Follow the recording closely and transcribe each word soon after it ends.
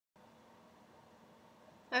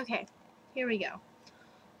Okay, here we go.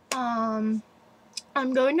 I'm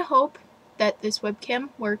going to hope that this webcam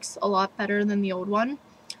works a lot better than the old one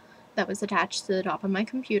that was attached to the top of my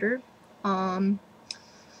computer. I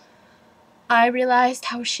realized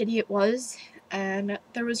how shitty it was, and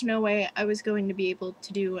there was no way I was going to be able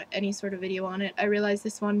to do any sort of video on it. I realized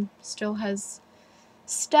this one still has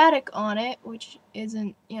static on it, which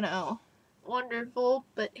isn't, wonderful,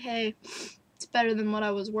 but hey, it's better than what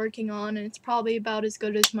I was working on, and it's probably about as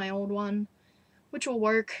good as my old one, which will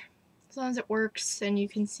work. As long as it works and you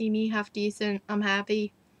can see me half decent, I'm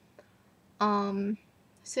happy. So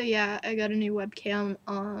yeah, I got a new webcam.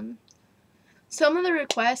 Some of the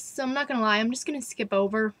requests, I'm not gonna lie, I'm just gonna skip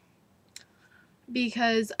over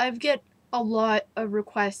because I've get a lot of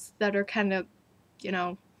requests that are kind of,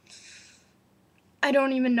 I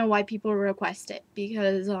don't even know why people request it,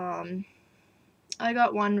 because I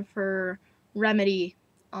got one for Remedy.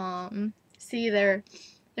 See, they're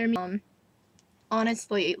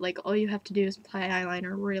honestly, like, all you have to do is apply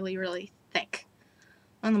eyeliner really, really thick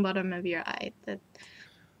on the bottom of your eye.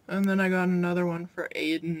 And then I got another one for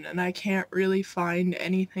Aiden, and I can't really find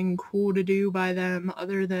anything cool to do by them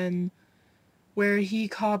other than where he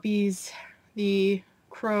copies the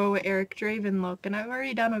Crow Eric Draven look, and I've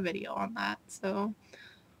already done a video on that, so.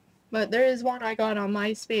 But there is one I got on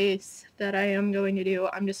MySpace that I am going to do.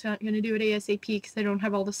 I'm just not going to do it ASAP because I don't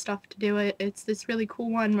have all the stuff to do it. It's this really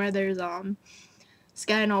cool one where there's this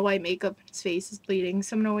guy in all white makeup and his face is bleeding,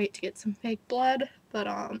 so I'm gonna wait to get some fake blood, but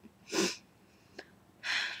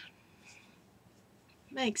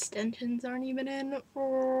my extensions aren't even in.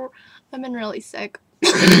 I've been really sick.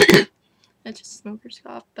 It's just smoker's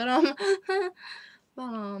cough, but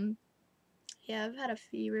yeah, I've had a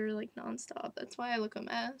fever like nonstop. That's why I look a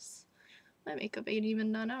mess. My makeup ain't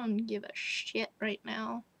even done. I don't give a shit right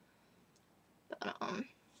now. But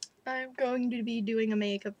I'm going to be doing a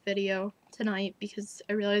makeup video tonight because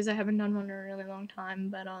I realize I haven't done one in a really long time.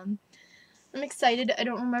 But I'm excited. I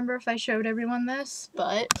don't remember if I showed everyone this,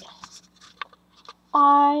 but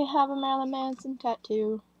I have a Marilyn Manson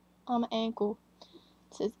tattoo on my ankle.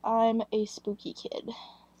 It says, "I'm a spooky kid."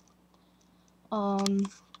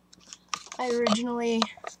 I originally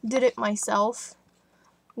did it myself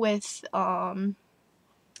with a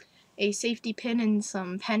safety pin and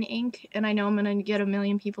some pen ink, and I know I'm gonna get a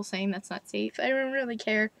million people saying that's not safe. I don't really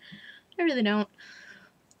care. I really don't.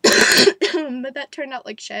 But that turned out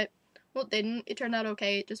like shit. Well, it didn't. It turned out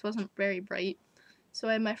okay. It just wasn't very bright. So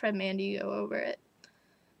I had my friend Mandy go over it.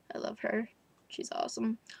 I love her. She's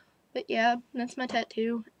awesome. But yeah, that's my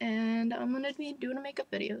tattoo, and I'm gonna be doing a makeup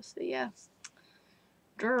video, so yeah.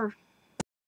 Grr.